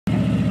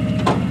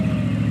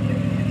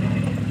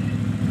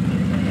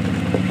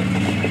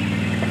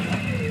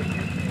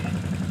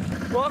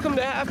Welcome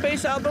to Half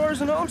Pace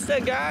Outdoors and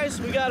Homestead, guys.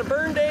 We got a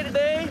burn day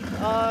today,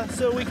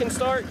 so we can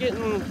start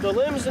getting the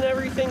limbs and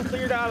everything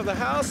cleared out of the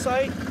house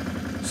site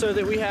so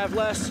that we have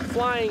less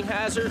flying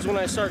hazards when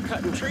I start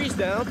cutting trees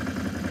down.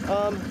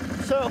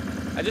 So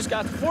I just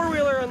got the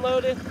four-wheeler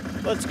unloaded.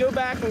 Let's go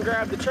back and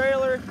grab the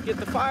trailer, get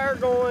the fire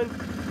going,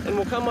 and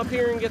we'll come up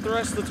here and get the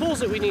rest of the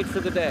tools that we need for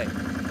the day.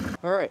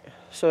 All right,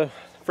 so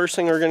first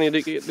thing we're going to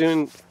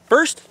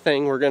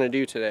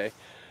do today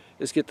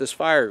is get this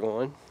fire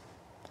going.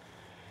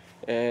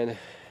 And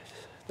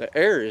the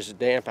air is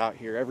damp out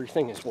here,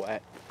 everything is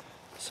wet,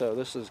 so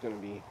this is going to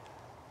be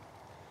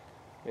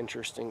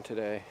interesting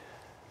today.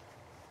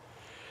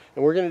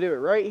 And we're going to do it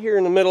right here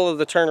in the middle of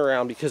the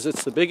turnaround because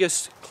it's the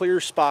biggest clear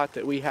spot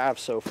that we have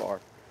so far.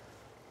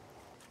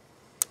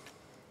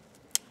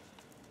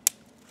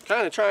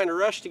 Kind of trying to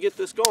rush to get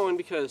this going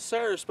because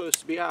Sarah's supposed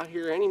to be out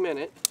here any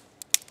minute,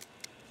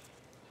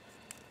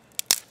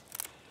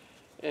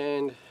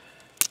 and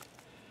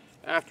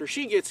after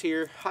she gets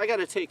here, I got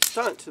to take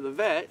Stunt to the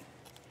vet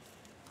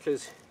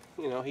because,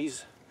 you know,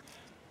 he's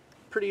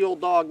a pretty old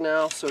dog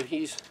now, so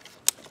he's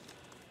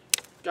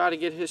got to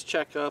get his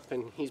checkup,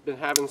 and he's been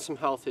having some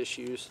health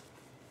issues.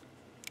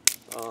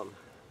 I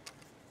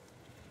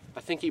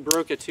think he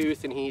broke a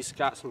tooth and he's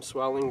got some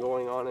swelling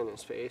going on in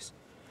his face.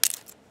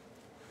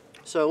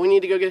 So we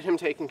need to go get him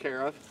taken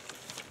care of.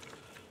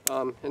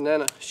 And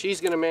then she's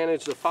going to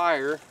manage the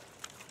fire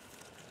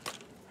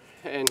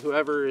and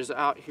whoever is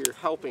out here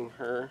helping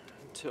her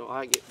until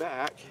I get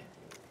back,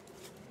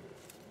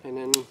 and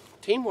then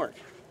teamwork,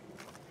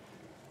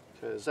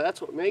 because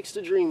that's what makes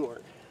the dream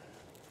work.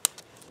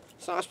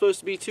 It's not supposed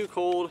to be too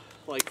cold,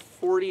 like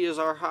 40 is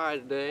our high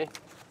today.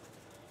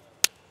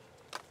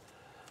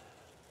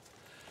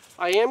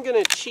 I am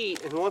going to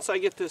cheat, and once I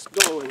get this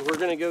going, we're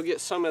going to go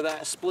get some of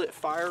that split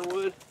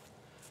firewood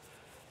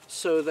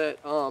so that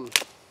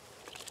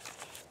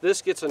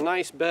this gets a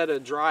nice bed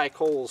of dry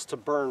coals to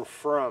burn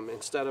from,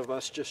 instead of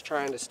us just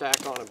trying to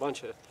stack on a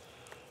bunch of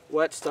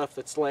wet stuff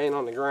that's laying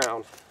on the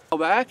ground. A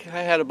while back,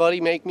 I had a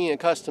buddy make me a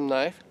custom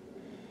knife.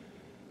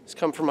 It's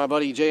come from my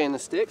buddy Jay and the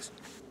Sticks.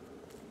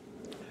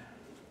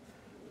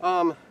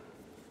 I've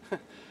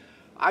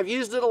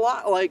used it a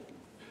lot, like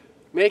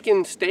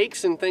making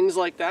stakes and things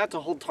like that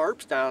to hold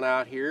tarps down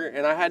out here,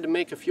 and I had to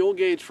make a fuel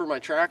gauge for my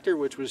tractor,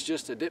 which was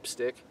just a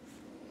dipstick.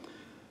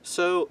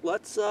 So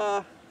let's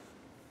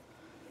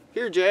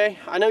here, Jay,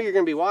 I know you're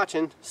going to be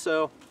watching,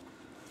 so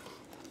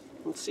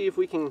let's see if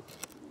we can.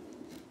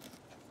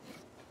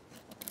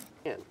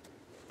 Man,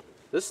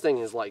 this thing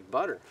is like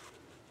butter.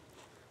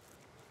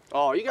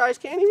 Oh, you guys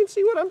can't even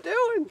see what I'm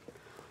doing.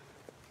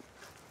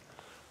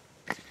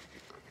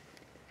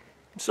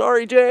 I'm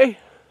sorry, Jay.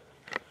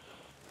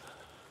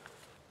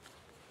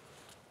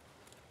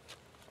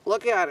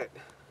 Look at it.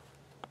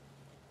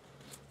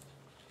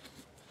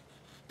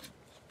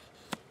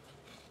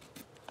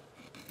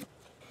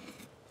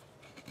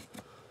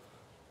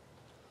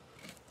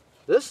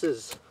 This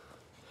is,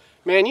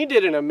 man, you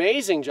did an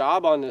amazing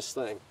job on this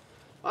thing.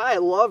 I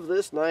love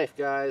this knife,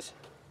 guys.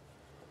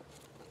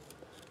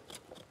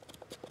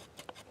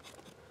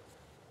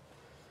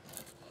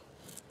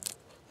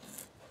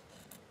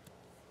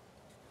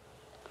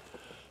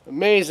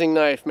 Amazing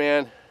knife,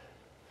 man.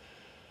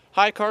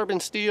 High carbon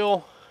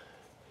steel,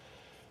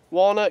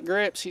 walnut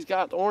grips. He's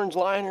got the orange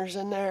liners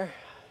in there.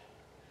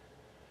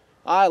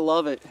 I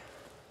love it.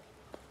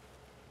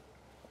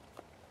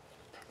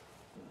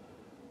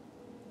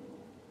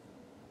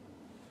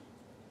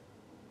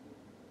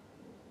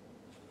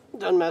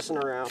 Done messing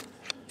around.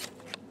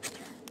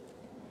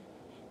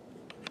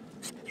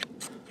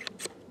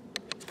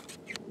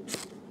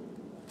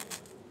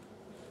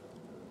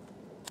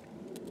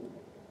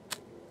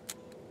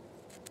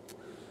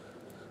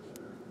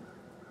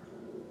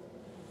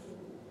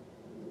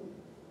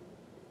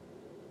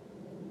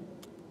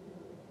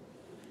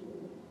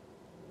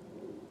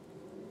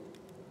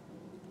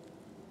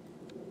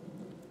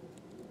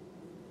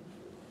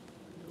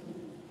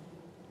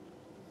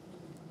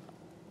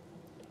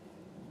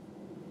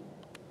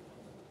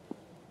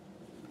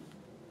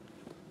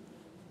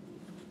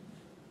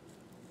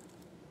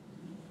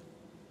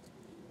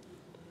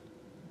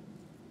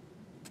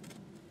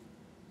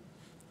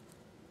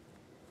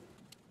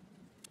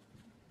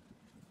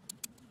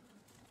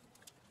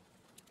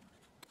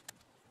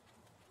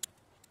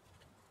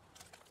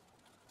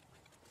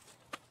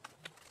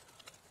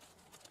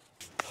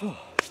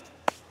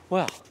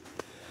 Well,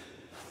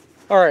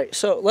 all right,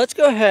 so let's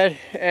go ahead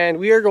and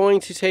we are going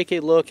to take a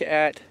look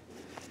at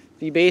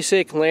the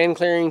basic land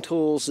clearing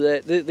tools.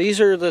 These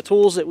are the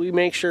tools that we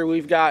make sure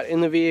we've got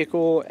in the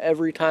vehicle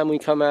every time we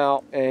come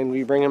out and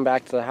we bring them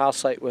back to the house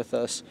site with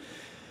us.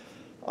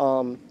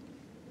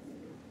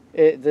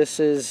 This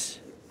is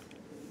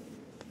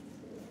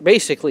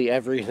basically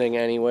everything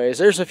anyways.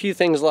 There's a few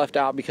things left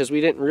out because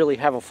we didn't really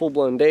have a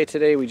full-blown day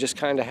today. We just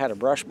kind of had a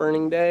brush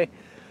burning day.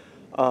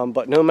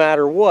 But no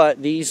matter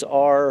what, these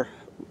are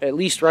at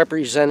least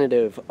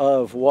representative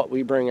of what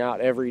we bring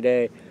out every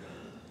day.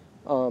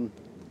 So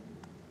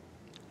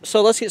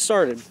let's get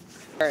started.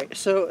 All right,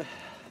 so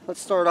let's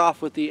start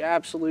off with the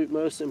absolute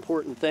most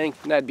important thing,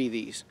 and that'd be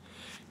these.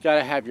 You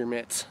gotta have your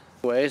mitts.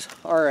 Anyways,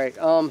 alright,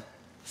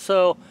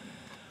 so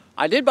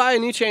I did buy a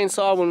new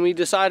chainsaw when we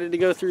decided to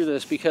go through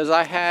this because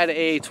I had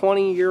a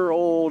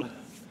 20-year-old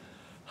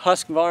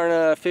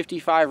Husqvarna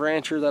 55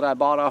 Rancher that I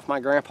bought off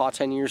my grandpa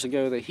 10 years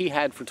ago that he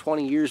had for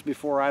 20 years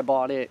before I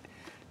bought it.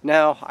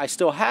 Now, I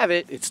still have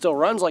it. It still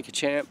runs like a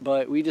champ,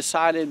 but we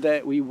decided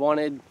that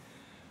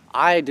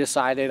I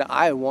decided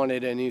I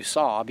wanted a new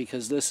saw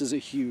because this is a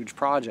huge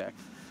project.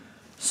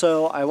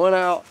 So I went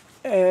out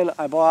and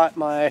I bought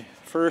my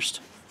first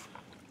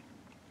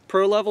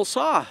pro level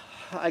saw.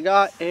 I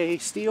got a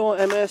Stihl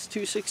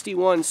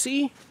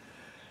MS-261C.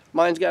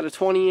 Mine's got a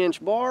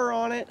 20-inch bar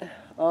on it.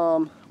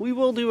 We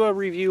will do a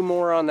review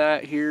more on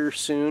that here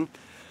soon.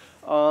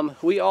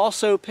 We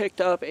also picked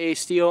up a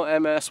Stihl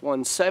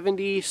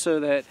MS-170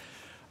 so that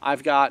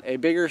I've got a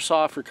bigger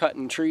saw for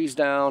cutting trees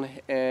down,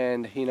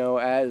 and you know,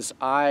 as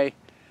I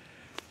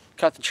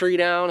cut the tree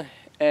down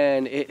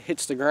and it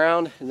hits the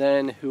ground,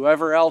 then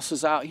whoever else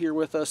is out here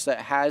with us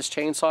that has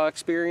chainsaw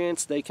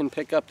experience, they can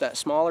pick up that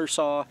smaller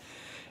saw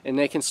and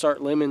they can start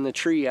limbing the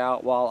tree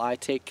out while I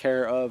take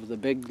care of the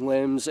big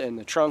limbs and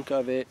the trunk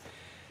of it.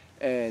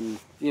 And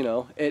you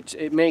know,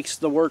 it makes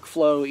the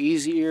workflow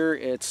easier.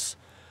 It's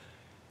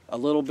a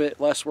little bit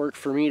less work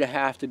for me to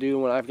have to do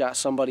when I've got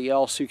somebody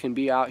else who can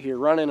be out here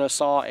running a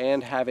saw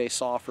and have a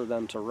saw for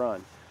them to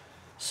run.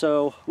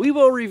 So we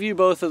will review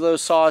both of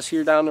those saws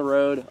here down the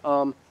road,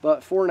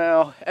 but for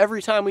now,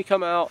 every time we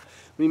come out,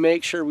 we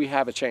make sure we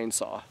have a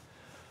chainsaw.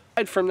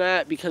 Aside from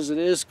that, because it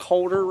is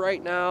colder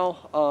right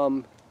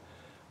now,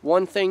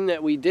 one thing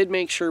that we did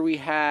make sure we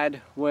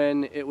had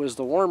when it was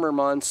the warmer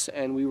months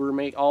and we were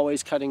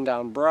always cutting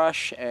down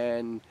brush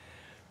and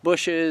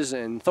bushes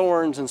and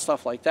thorns and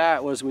stuff like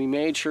that was we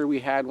made sure we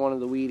had one of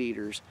the weed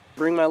eaters.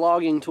 Bring my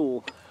logging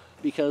tool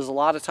because a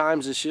lot of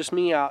times it's just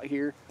me out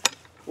here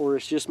or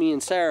it's just me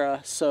and Sarah,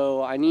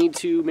 so I need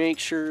to make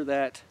sure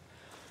that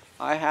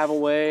I have a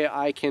way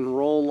I can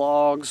roll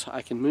logs,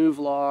 I can move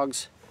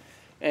logs,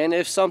 and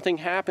if something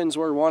happens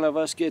where one of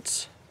us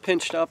gets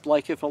pinched up,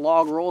 like if a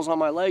log rolls on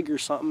my leg or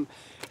something,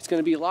 it's going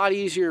to be a lot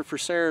easier for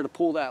Sarah to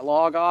pull that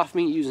log off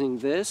me using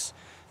this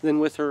than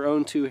with her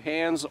own two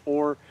hands,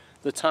 or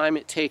the time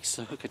it takes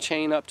to hook a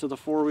chain up to the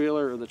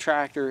four-wheeler or the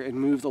tractor and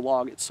move the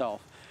log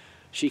itself.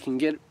 She can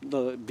get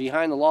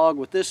behind the log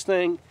with this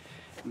thing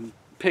and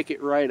pick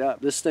it right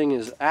up. This thing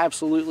is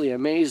absolutely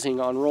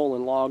amazing on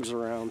rolling logs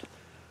around.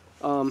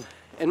 And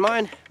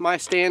my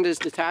stand is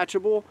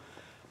detachable.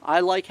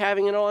 I like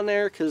having it on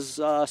there because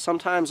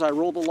sometimes I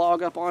roll the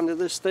log up onto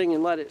this thing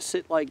and let it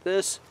sit like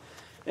this,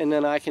 and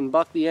then I can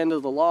buck the end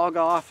of the log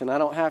off and I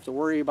don't have to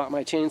worry about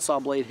my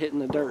chainsaw blade hitting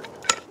the dirt.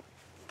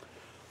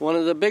 One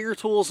of the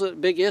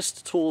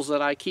biggest tools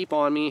that I keep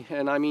on me,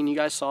 and I mean you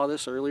guys saw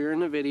this earlier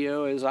in the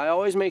video, is I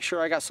always make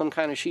sure I got some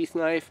kind of sheath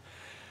knife.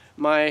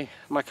 My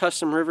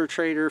custom river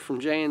trader from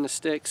Jay and the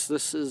Sticks,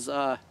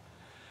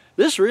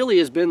 this really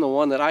has been the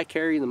one that I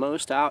carry the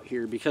most out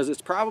here because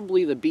it's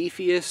probably the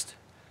beefiest,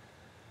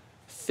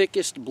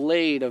 thickest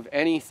blade of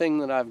anything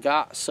that I've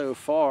got so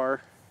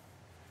far.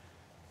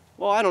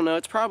 Well, I don't know,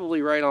 it's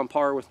probably right on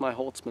par with my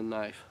Holtzman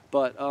knife,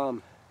 but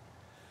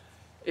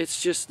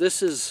it's just,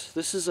 this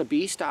is a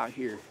beast out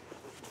here.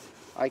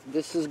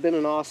 This has been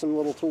an awesome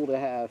little tool to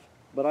have,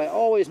 but I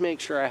always make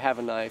sure I have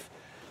a knife.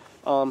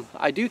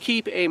 I do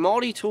keep a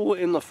multi-tool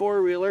in the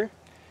four-wheeler.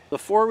 The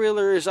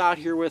four-wheeler is out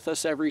here with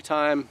us every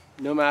time,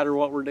 no matter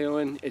what we're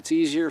doing. It's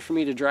easier for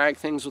me to drag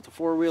things with the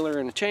four-wheeler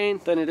and a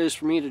chain than it is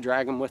for me to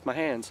drag them with my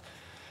hands.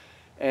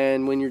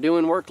 And when you're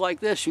doing work like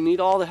this, you need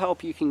all the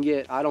help you can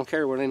get. I don't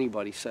care what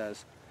anybody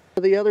says.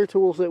 The other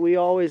tools that we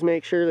always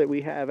make sure that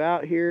we have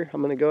out here,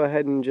 I'm going to go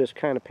ahead and just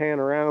kind of pan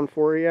around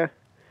for you.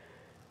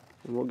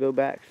 And we'll go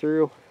back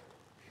through.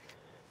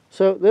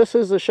 So this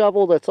is the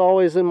shovel that's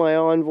always in my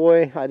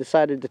Envoy. I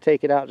decided to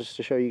take it out just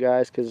to show you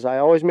guys because I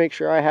always make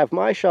sure I have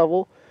my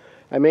shovel.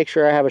 I make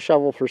sure I have a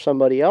shovel for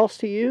somebody else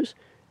to use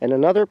and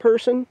another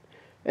person.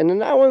 And then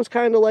that one's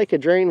kind of like a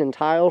drain and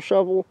tile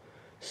shovel.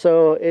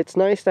 So it's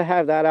nice to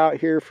have that out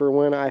here for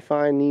when I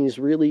find these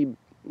really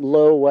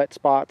low wet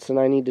spots and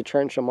I need to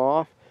trench them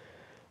off.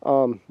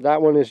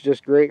 That one is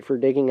just great for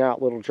digging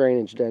out little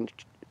drainage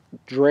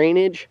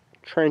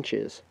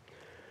trenches.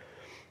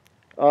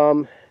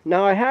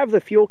 Now I have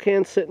the fuel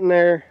can sitting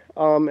there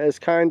as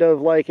kind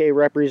of like a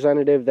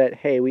representative that,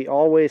 hey, we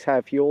always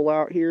have fuel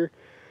out here.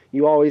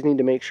 You always need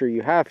to make sure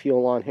you have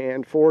fuel on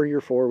hand for your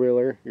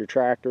four-wheeler, your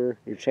tractor,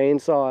 your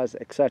chainsaws,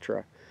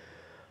 etc.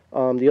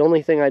 The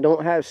only thing I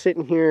don't have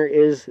sitting here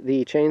is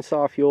the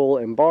chainsaw fuel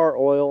and bar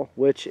oil,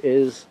 which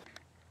is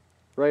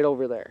right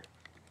over there.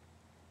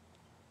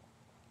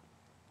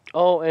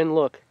 Oh, and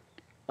look,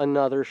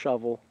 another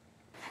shovel.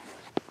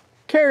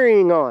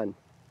 Carrying on.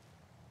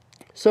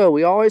 So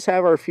we always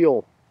have our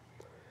fuel.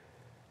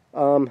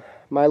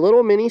 My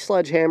little mini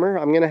sledgehammer,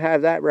 I'm going to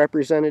have that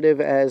representative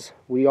as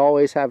we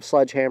always have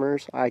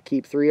sledgehammers. I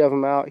keep 3 of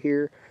them out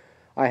here.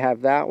 I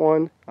have that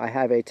one. I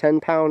have a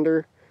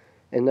 10-pounder.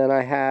 And then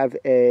I have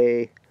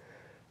a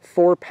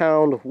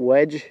 4-pound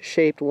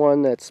wedge-shaped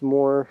one that's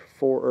more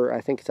for, or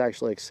I think it's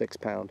actually like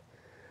 6-pound.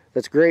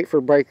 That's great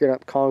for breaking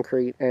up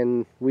concrete,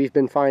 and we've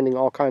been finding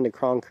all kind of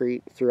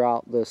concrete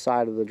throughout the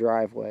side of the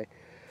driveway.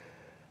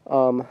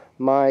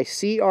 My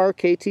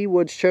CRKT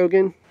Woods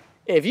Chogan.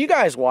 If you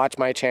guys watch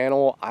my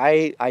channel,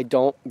 I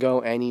don't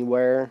go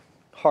anywhere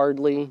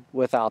hardly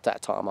without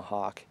that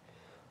tomahawk.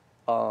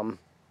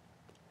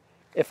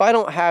 If I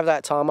don't have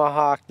that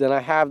tomahawk, then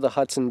I have the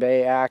Hudson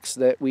Bay axe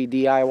that we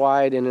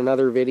DIY'd in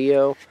another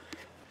video.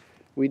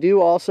 We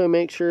do also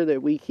make sure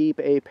that we keep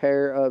a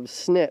pair of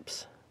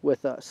snips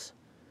with us.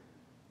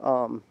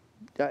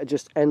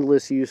 Just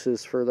endless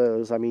uses for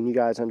those. I mean, you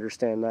guys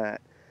understand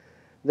that.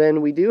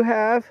 Then we do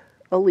have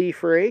a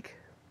leaf rake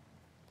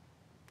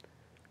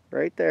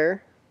right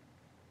there.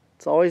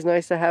 It's always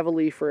nice to have a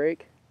leaf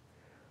rake,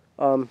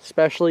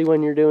 especially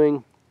when you're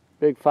doing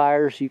big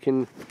fires. You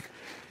can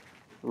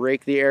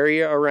rake the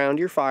area around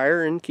your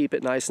fire and keep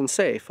it nice and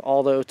safe.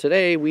 Although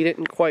today we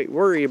didn't quite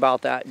worry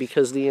about that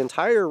because the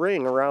entire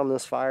ring around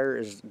this fire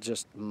is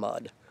just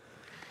mud.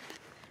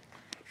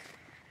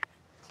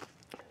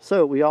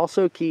 So we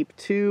also keep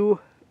 2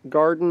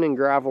 garden and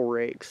gravel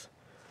rakes.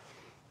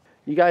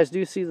 You guys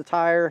do see the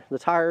tire. The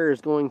tire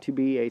is going to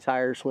be a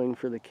tire swing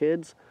for the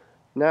kids.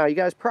 Now you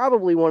guys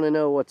probably want to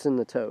know what's in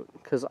the tote,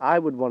 because I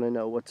would want to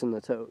know what's in the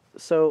tote.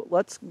 So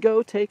let's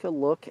go take a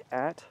look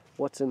at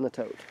what's in the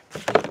tote.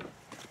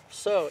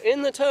 So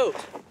in the tote,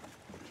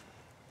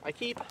 I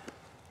keep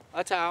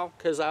a towel,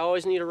 because I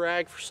always need a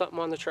rag for something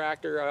on the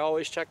tractor. I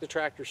always check the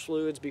tractor's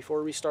fluids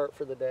before we start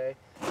for the day.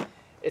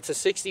 It's a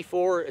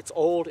 64, it's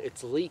old,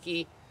 it's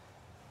leaky.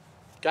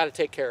 Got to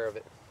take care of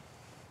it.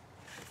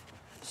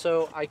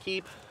 So I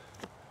keep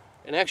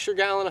an extra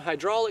gallon of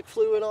hydraulic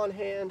fluid on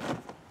hand.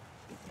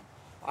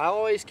 I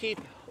always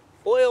keep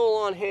oil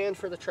on hand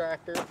for the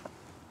tractor.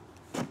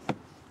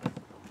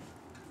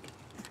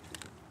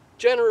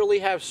 Generally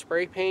have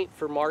spray paint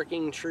for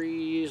marking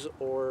trees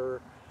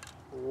or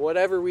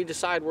whatever we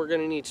decide we're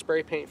going to need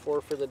spray paint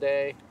for the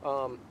day.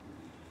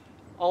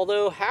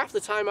 Although half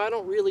the time I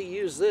don't really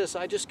use this,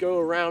 I just go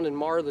around and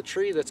mar the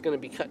tree that's going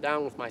to be cut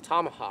down with my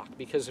tomahawk,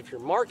 because if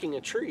you're marking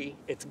a tree,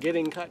 it's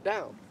getting cut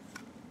down.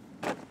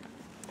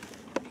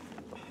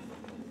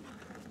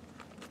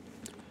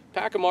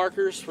 Pack of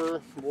markers for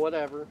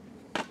whatever.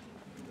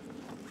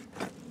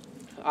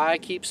 I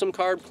keep some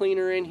carb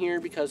cleaner in here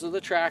because of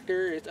the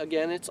tractor.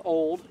 Again, it's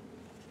old.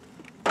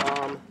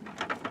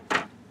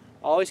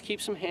 Always keep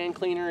some hand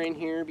cleaner in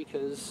here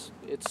because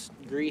it's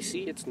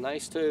greasy. It's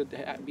nice to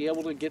be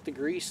able to get the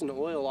grease and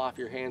oil off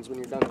your hands when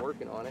you're done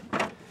working on it.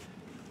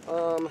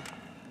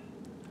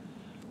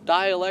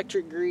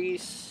 Dielectric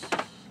grease.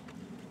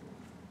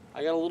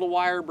 I got a little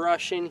wire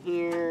brush in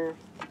here.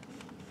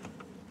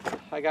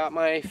 I got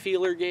my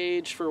feeler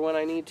gauge for when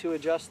I need to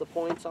adjust the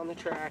points on the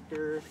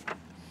tractor.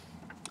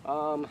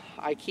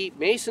 I keep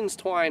mason's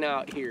twine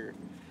out here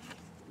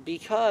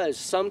because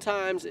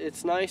sometimes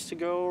it's nice to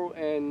go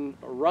and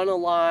run a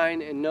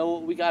line and know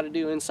what we got to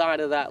do inside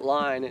of that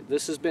line.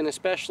 This has been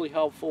especially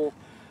helpful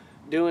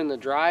doing the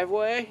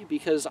driveway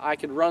because I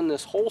could run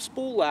this whole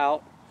spool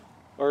out,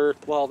 or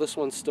well, this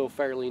one's still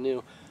fairly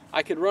new.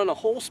 I could run a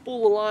whole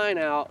spool of line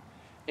out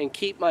and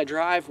keep my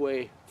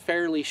driveway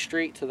fairly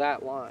straight to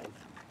that line.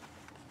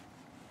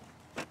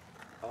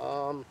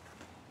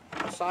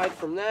 Aside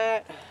from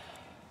that,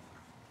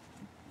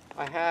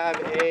 I have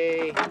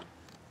a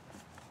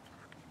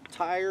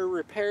tire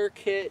repair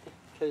kit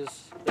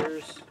because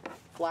there's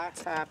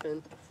flats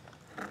happen.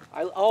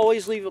 I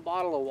always leave a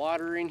bottle of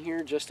water in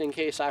here just in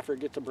case I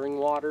forget to bring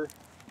water,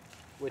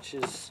 which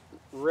is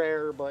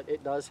rare, but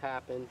it does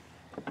happen.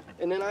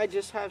 And then I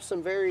just have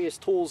some various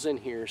tools in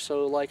here.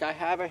 So like I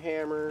have a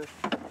hammer,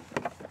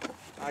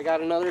 I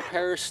got another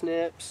pair of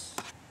snips,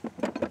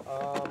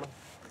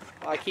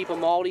 I keep a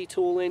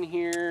multi-tool in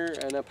here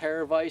and a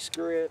pair of vice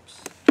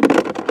grips,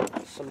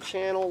 some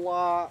channel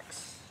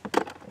locks.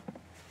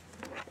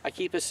 I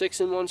keep a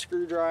 6-in-1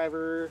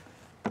 screwdriver.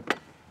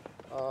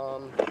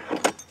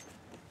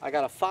 I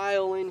got a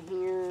file in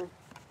here.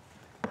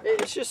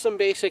 It's just some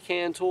basic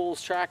hand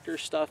tools, tractor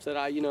stuff that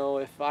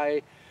if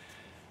I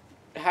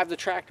have the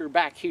tractor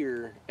back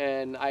here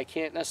and I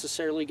can't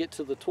necessarily get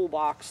to the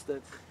toolbox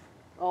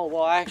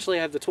I actually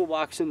have the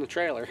toolbox in the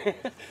trailer.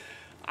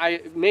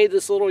 I made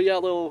this little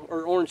yellow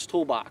or orange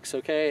toolbox,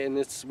 okay,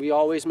 and we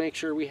always make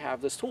sure we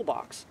have this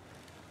toolbox.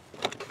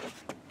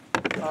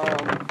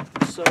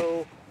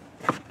 So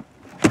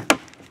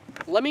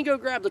let me go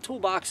grab the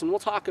toolbox and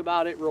we'll talk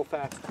about it real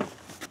fast.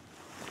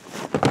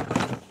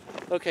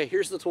 Okay,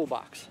 here's the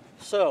toolbox.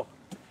 So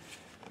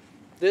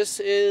this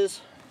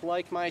is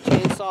like my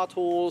chainsaw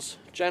tools,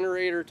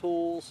 generator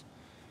tools,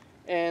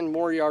 and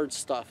more yard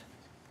stuff.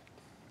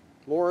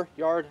 More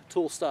yard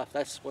tool stuff.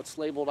 That's what's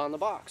labeled on the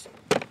box.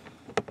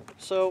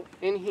 So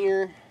in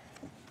here,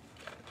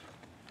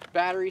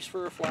 batteries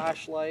for a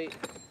flashlight,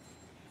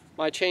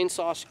 my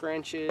chainsaw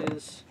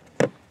scrunches.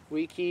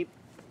 We keep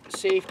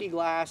safety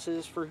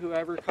glasses for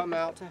whoever come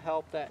out to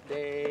help that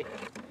day.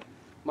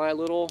 My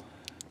little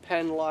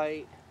pen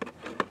light.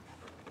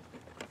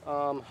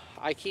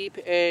 I keep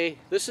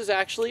this is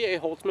actually a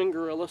Holtzman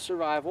Gorilla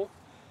Survival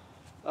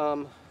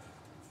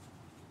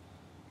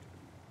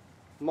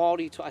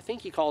multi-tool. I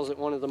think he calls it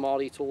one of the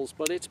multi-tools,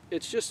 but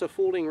it's just a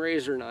folding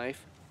razor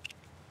knife.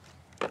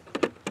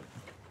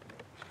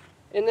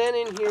 And then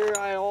in here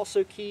I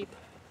also keep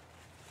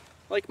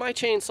like my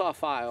chainsaw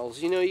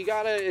files. You know,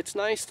 it's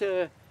nice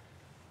to,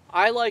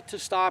 I like to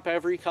stop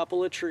every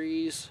couple of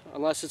trees,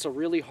 unless it's a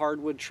really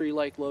hardwood tree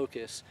like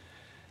locust.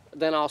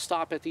 Then I'll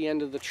stop at the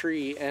end of the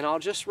tree and I'll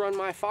just run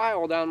my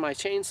file down my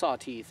chainsaw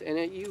teeth.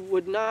 And you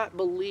would not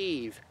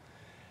believe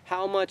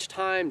how much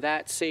time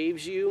that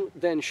saves you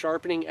than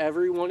sharpening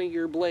every one of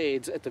your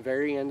blades at the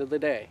very end of the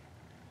day.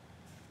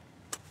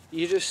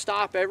 You just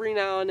stop every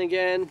now and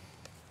again,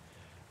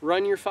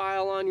 run your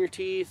file on your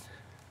teeth.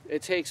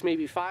 It takes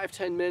maybe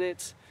 5-10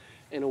 minutes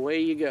and away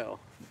you go.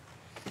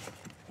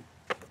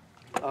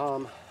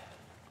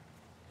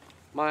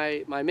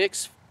 My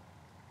mix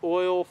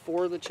oil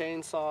for the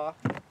chainsaws.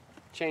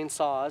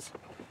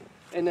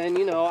 And then,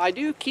 you know, I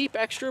do keep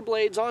extra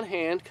blades on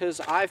hand because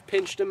I've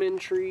pinched them in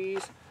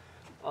trees.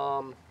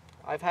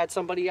 I've had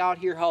somebody out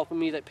here helping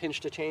me that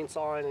pinched a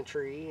chainsaw in a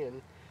tree,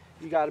 and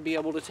you got to be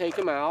able to take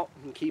them out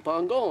and keep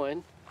on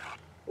going.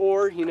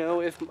 Or, you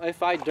know,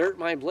 if I dirt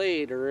my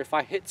blade or if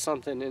I hit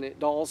something and it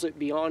dulls it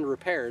beyond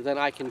repair, then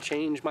I can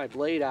change my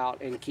blade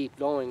out and keep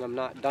going. I'm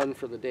not done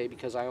for the day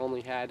because I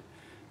only had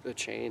the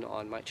chain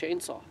on my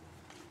chainsaw.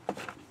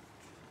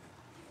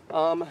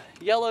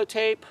 Yellow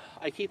tape,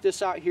 I keep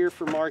this out here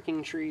for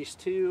marking trees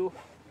too.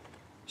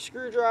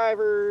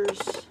 Screwdrivers,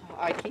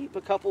 I keep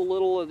a couple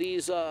little of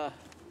these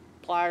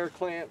plier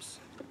clamps.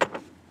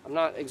 I'm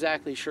not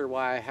exactly sure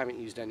why I haven't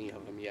used any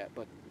of them yet,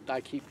 but I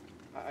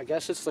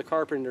guess it's the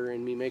carpenter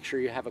in me, make sure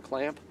you have a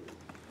clamp.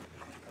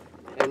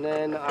 And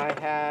then I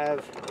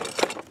have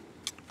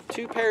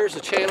 2 pairs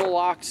of channel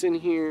locks in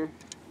here.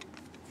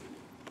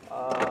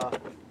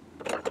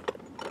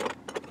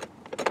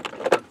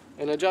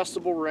 An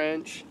adjustable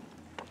wrench.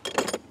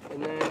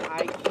 And then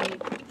I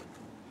keep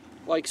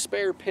like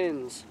spare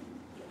pins.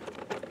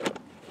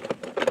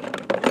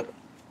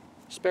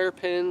 Spare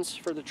pins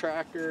for the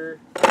tractor.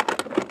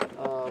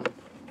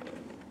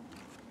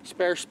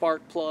 Spare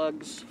spark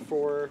plugs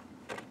for,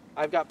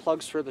 I've got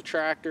plugs for the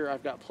tractor,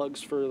 I've got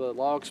plugs for the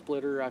log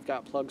splitter, I've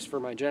got plugs for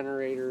my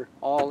generator,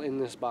 all in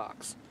this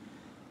box.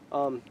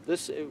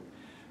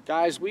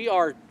 Guys, we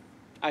are,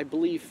 I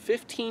believe,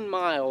 15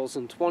 miles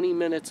and 20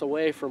 minutes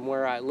away from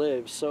where I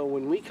live. So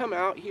when we come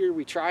out here,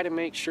 we try to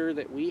make sure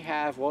that we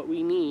have what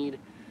we need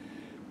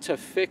to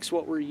fix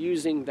what we're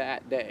using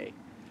that day,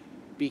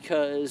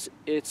 because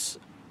it's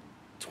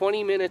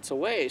 20 minutes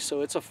away, so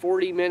it's a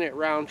 40-minute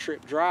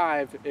round-trip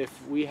drive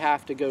if we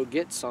have to go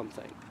get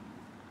something.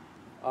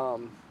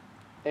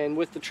 And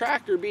with the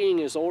tractor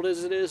being as old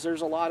as it is,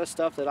 there's a lot of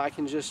stuff that I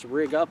can just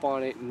rig up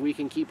on it and we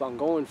can keep on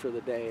going for the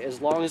day, as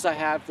long as I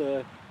have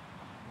the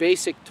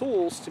basic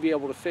tools to be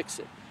able to fix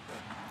it.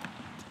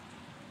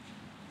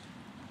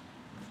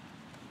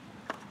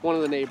 One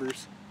of the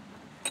neighbors.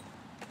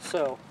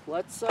 So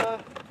let's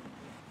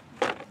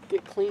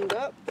get cleaned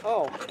up.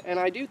 Oh, and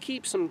I do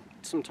keep some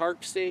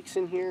tarp stakes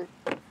in here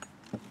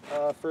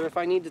for if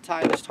I need to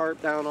tie this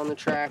tarp down on the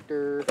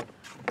tractor,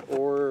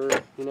 or,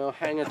 you know,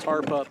 hang a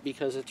tarp up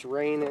because it's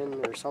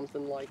raining or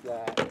something like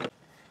that.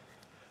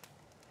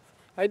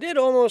 I did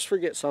almost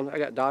forget something. I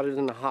got dotted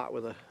in the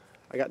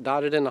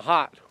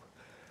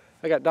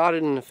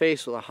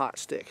face with a hot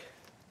stick,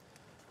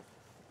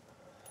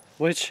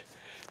 which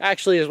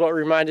actually is what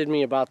reminded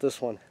me about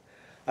this one.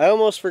 I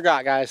almost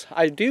forgot, guys.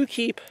 I do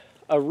keep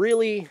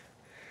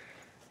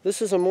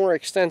this is a more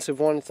extensive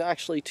one. It's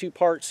actually 2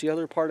 parts. The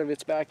other part of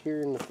it's back here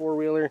in the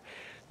 4-wheeler.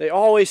 They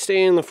always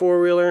stay in the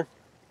 4-wheeler.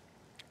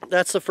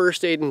 That's the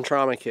first aid and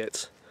trauma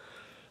kits.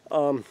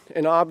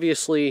 And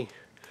obviously,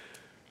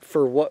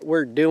 for what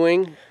we're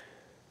doing,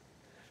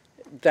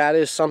 that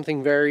is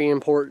something very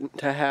important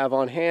to have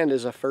on hand,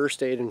 is a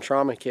first aid and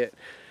trauma kit.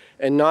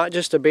 And not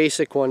just a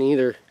basic one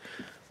either.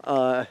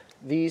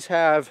 These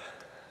I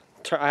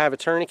have a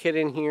tourniquet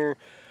in here.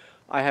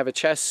 I have a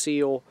chest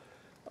seal,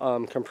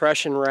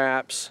 compression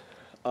wraps,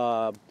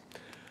 the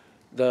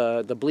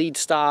bleed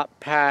stop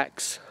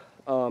packs,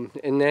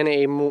 and then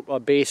a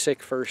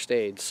basic first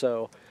aid.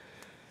 So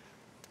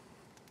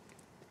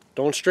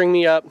don't string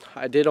me up.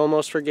 I did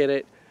almost forget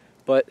it,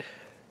 but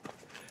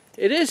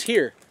it is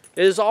here.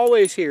 It is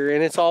always here,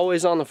 and it's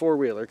always on the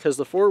 4-wheeler, because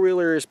the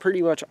 4-wheeler is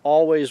pretty much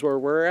always where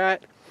we're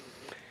at.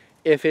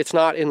 If it's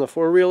not in the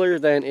 4-wheeler,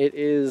 then it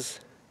is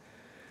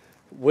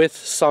with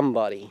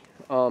somebody.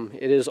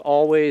 It is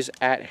always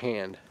at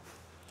hand.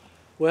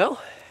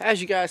 Well,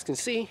 as you guys can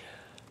see,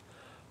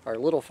 our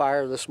little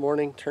fire this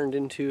morning turned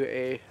into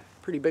a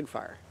pretty big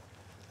fire.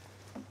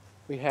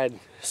 We had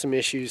some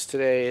issues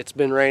today. It's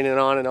been raining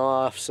on and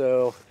off,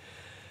 so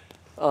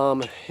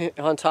on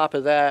top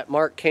of that,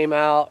 Mark came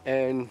out,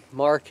 and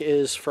Mark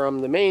is from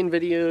the main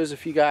videos,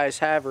 if you guys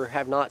have or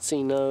have not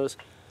seen those.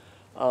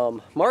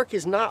 Mark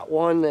is not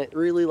one that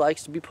really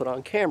likes to be put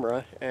on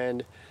camera,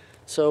 and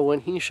so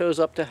when he shows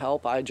up to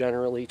help, I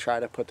generally try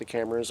to put the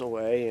cameras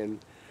away and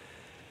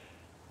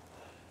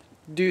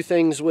do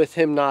things with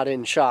him not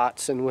in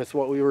shots, and with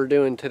what we were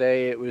doing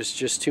today, it was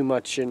just too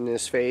much in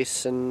his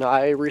face, and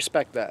I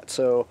respect that.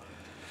 So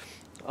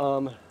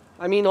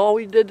I mean, all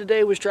we did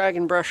today was drag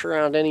and brush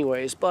around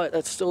anyways, but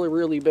that's still a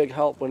really big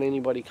help when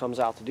anybody comes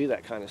out to do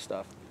that kind of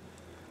stuff.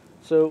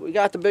 So we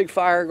got the big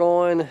fire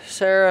going.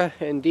 Sarah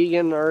and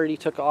Deegan already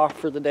took off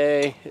for the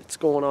day. It's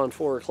going on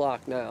 4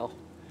 o'clock now.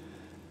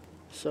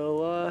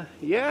 So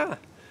yeah,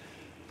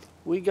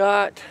 we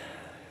got,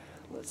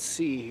 let's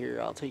see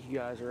here, I'll take you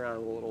guys around a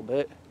little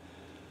bit.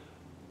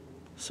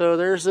 So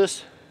there's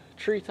this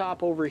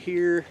treetop over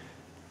here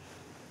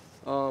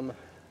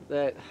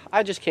that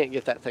I just can't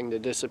get that thing to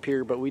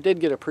disappear, but we did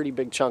get a pretty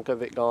big chunk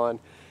of it gone.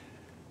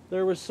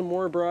 There was some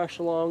more brush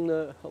along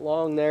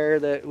there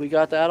that we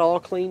got that all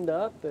cleaned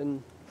up,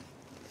 and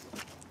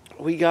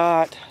we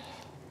got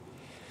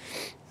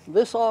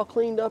this all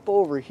cleaned up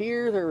over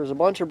here. There was a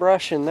bunch of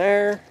brush in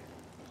there.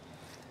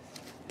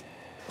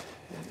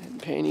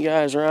 Pan you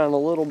guys around a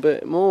little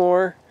bit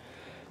more.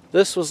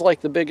 This was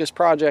like the biggest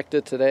project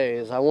of today,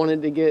 is I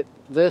wanted to get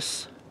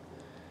this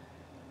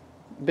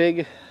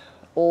big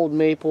old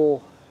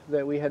maple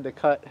that we had to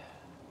cut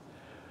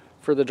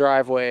for the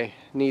driveway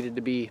needed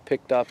to be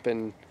picked up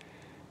and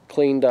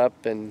cleaned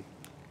up. And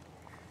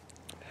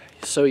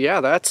so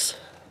yeah, that's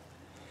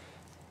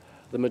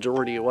the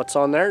majority of what's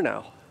on there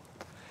now.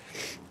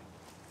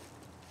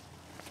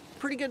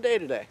 Pretty good day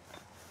today.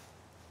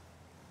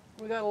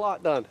 We got a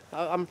lot done.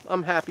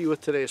 I'm happy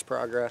with today's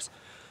progress.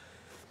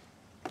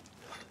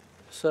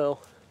 So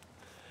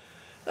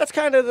that's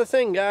kind of the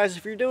thing, guys.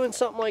 If you're doing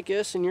something like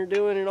this and you're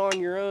doing it on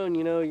your own,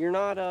 you know, you're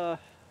not a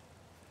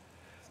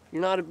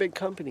big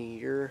company.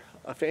 You're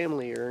a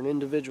family or an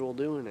individual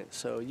doing it.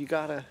 So you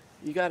gotta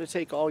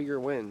take all your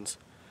wins,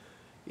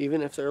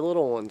 even if they're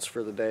little ones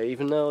for the day.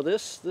 Even though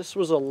this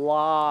was a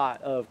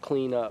lot of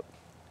cleanup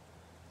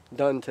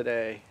done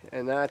today,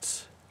 and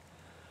that's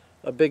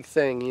a big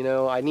thing. You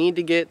know, I need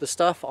to get the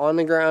stuff on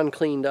the ground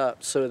cleaned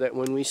up so that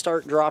when we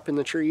start dropping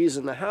the trees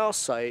in the house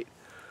site,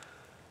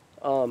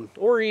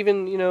 or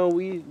even, you know,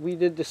 we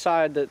did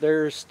decide that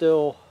there's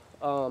still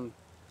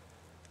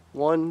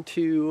 1,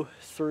 2,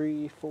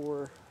 3,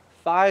 4,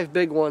 5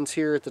 big ones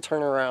here at the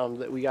turnaround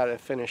that we got to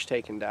finish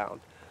taking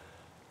down.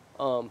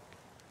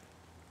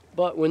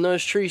 But when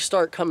those trees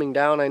start coming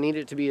down, I need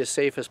it to be as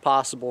safe as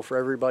possible for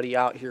everybody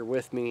out here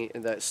with me,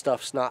 and that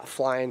stuff's not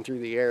flying through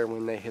the air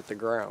when they hit the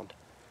ground.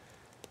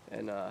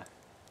 And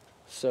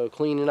so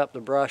cleaning up the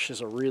brush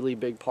is a really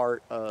big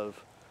part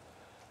of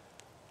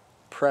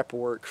prep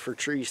work for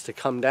trees to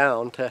come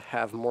down, to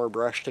have more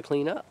brush to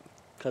clean up,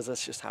 because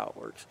that's just how it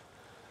works.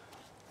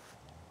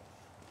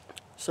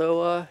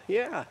 So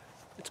yeah,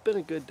 it's been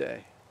a good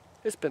day.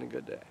 It's been a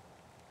good day.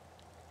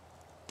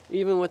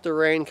 Even with the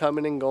rain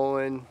coming and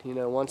going, you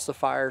know, once the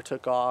fire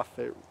took off,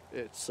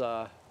 it's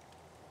done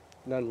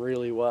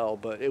really well,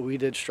 but we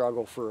did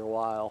struggle for a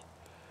while.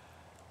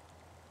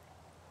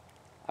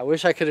 I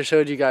wish I could have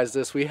showed you guys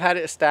this. We had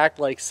it stacked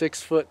like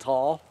 6 foot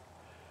tall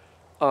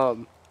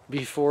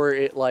before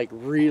it like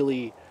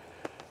really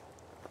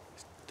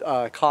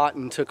caught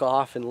and took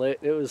off and lit.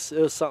 It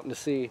was something to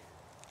see.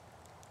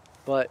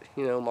 But,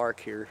 you know, Mark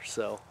here,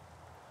 so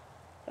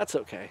that's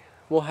okay.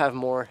 We'll have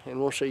more, and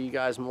we'll show you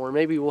guys more.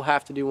 Maybe we'll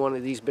have to do one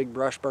of these big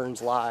brush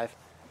burns live.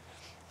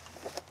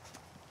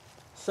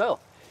 So,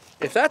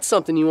 if that's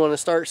something you want to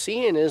start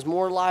seeing, is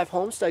more live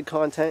homestead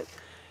content,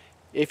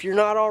 if you're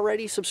not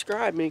already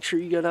subscribed, make sure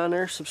you go down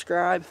there,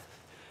 subscribe.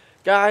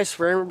 Guys,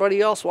 for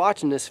everybody else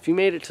watching this, if you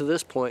made it to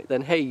this point,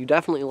 then hey, you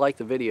definitely like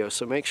the video,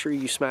 so make sure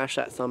you smash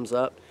that thumbs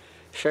up.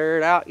 Share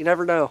it out, you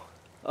never know.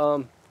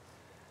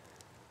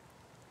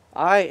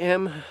 I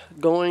am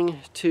going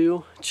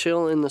to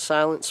chill in the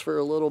silence for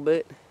a little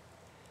bit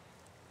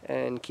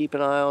and keep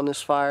an eye on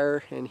this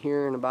fire, and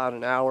here in about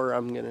an hour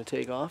I'm going to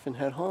take off and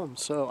head home.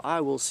 So I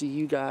will see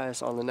you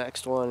guys on the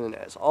next one, and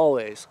as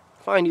always,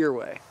 find your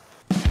way.